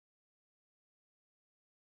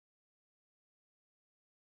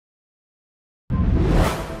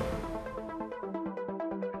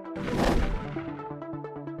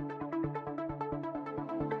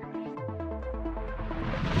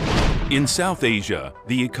In South Asia,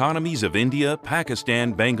 the economies of India,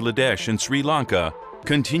 Pakistan, Bangladesh, and Sri Lanka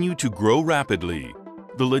continue to grow rapidly.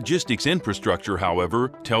 The logistics infrastructure,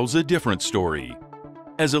 however, tells a different story.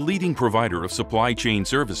 As a leading provider of supply chain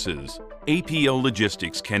services, APL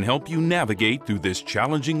Logistics can help you navigate through this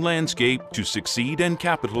challenging landscape to succeed and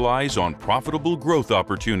capitalize on profitable growth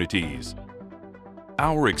opportunities.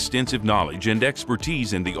 Our extensive knowledge and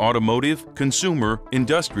expertise in the automotive, consumer,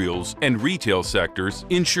 industrials, and retail sectors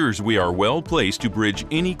ensures we are well placed to bridge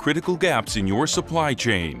any critical gaps in your supply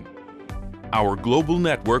chain. Our global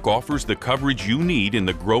network offers the coverage you need in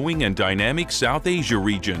the growing and dynamic South Asia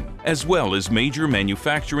region, as well as major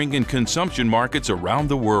manufacturing and consumption markets around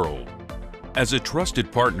the world. As a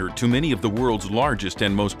trusted partner to many of the world's largest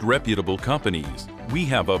and most reputable companies, we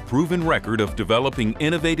have a proven record of developing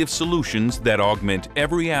innovative solutions that augment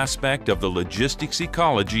every aspect of the logistics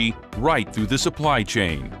ecology right through the supply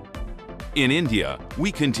chain. In India,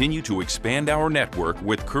 we continue to expand our network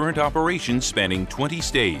with current operations spanning 20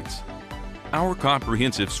 states. Our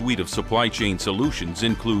comprehensive suite of supply chain solutions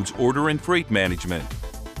includes order and freight management,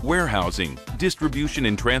 warehousing, distribution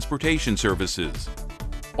and transportation services,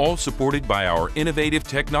 all supported by our innovative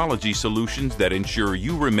technology solutions that ensure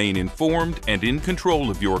you remain informed and in control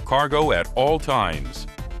of your cargo at all times.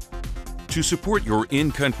 To support your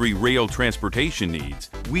in-country rail transportation needs,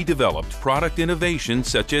 we developed product innovations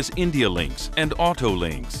such as India Links and Auto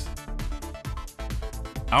Links.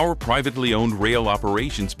 Our privately owned rail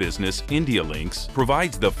operations business, India Links,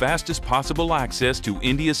 provides the fastest possible access to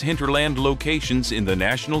India's hinterland locations in the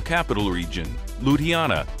National Capital Region,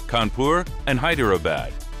 Ludhiana, Kanpur, and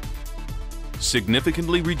Hyderabad,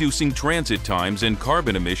 significantly reducing transit times and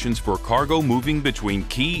carbon emissions for cargo moving between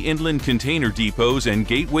key inland container depots and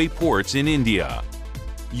gateway ports in India.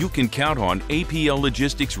 You can count on APL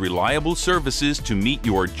Logistics' reliable services to meet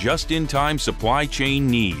your just-in-time supply chain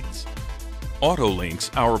needs.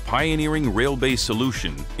 AutoLinks, our pioneering rail-based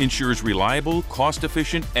solution, ensures reliable,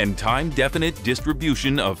 cost-efficient, and time-definite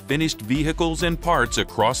distribution of finished vehicles and parts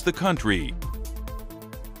across the country.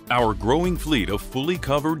 Our growing fleet of fully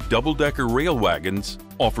covered double-decker rail wagons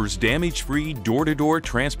offers damage-free door-to-door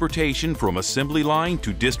transportation from assembly line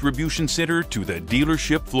to distribution center to the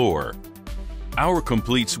dealership floor. Our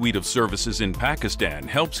complete suite of services in Pakistan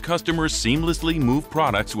helps customers seamlessly move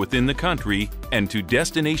products within the country and to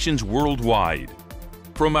destinations worldwide.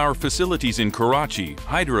 From our facilities in Karachi,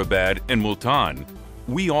 Hyderabad, and Multan,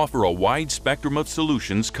 we offer a wide spectrum of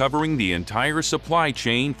solutions covering the entire supply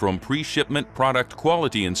chain from pre-shipment product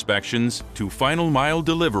quality inspections to final mile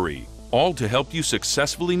delivery, all to help you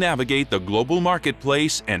successfully navigate the global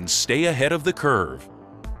marketplace and stay ahead of the curve.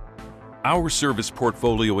 Our service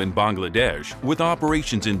portfolio in Bangladesh, with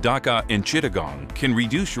operations in Dhaka and Chittagong, can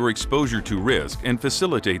reduce your exposure to risk and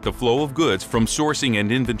facilitate the flow of goods from sourcing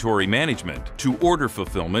and inventory management to order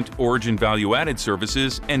fulfillment, origin value-added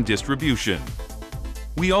services, and distribution.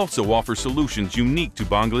 We also offer solutions unique to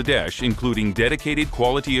Bangladesh, including dedicated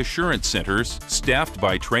quality assurance centers staffed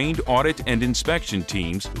by trained audit and inspection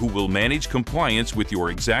teams who will manage compliance with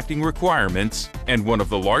your exacting requirements, and one of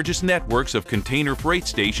the largest networks of container freight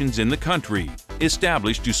stations in the country,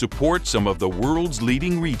 established to support some of the world's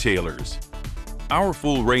leading retailers. Our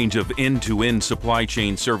full range of end-to-end supply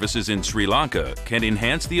chain services in Sri Lanka can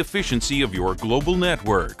enhance the efficiency of your global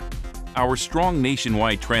network. Our strong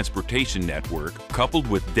nationwide transportation network, coupled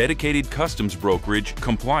with dedicated customs brokerage,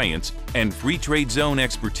 compliance, and free trade zone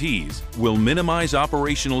expertise, will minimize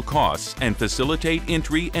operational costs and facilitate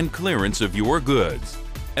entry and clearance of your goods.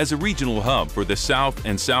 As a regional hub for the South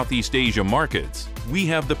and Southeast Asia markets, we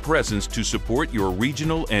have the presence to support your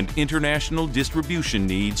regional and international distribution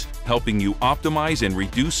needs, helping you optimize and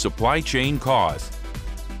reduce supply chain costs.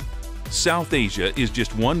 South Asia is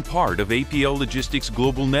just one part of APL Logistics'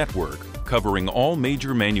 global network, covering all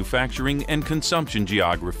major manufacturing and consumption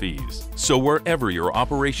geographies. So wherever your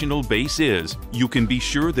operational base is, you can be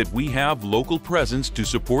sure that we have local presence to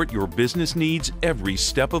support your business needs every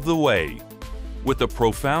step of the way. With a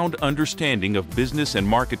profound understanding of business and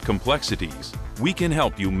market complexities, we can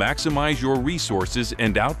help you maximize your resources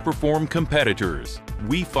and outperform competitors.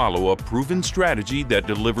 We follow a proven strategy that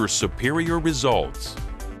delivers superior results.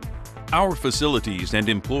 Our facilities and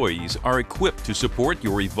employees are equipped to support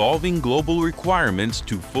your evolving global requirements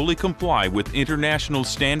to fully comply with international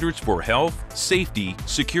standards for health, safety,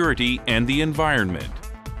 security, and the environment.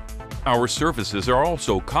 Our services are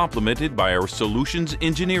also complemented by our solutions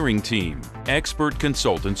engineering team, expert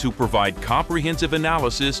consultants who provide comprehensive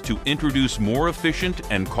analysis to introduce more efficient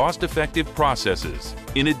and cost-effective processes.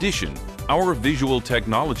 In addition, Our Visual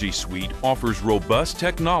Technology Suite offers robust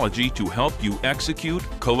technology to help you execute,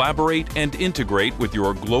 collaborate, and integrate with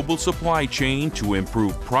your global supply chain to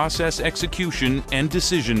improve process execution and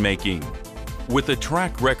decision-making. With a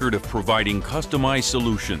track record of providing customized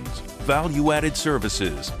solutions, value-added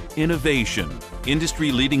services, innovation,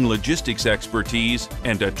 industry-leading logistics expertise,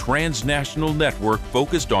 and a transnational network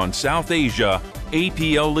focused on South Asia,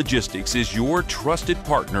 APL Logistics is your trusted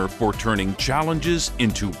partner for turning challenges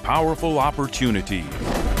into powerful opportunities.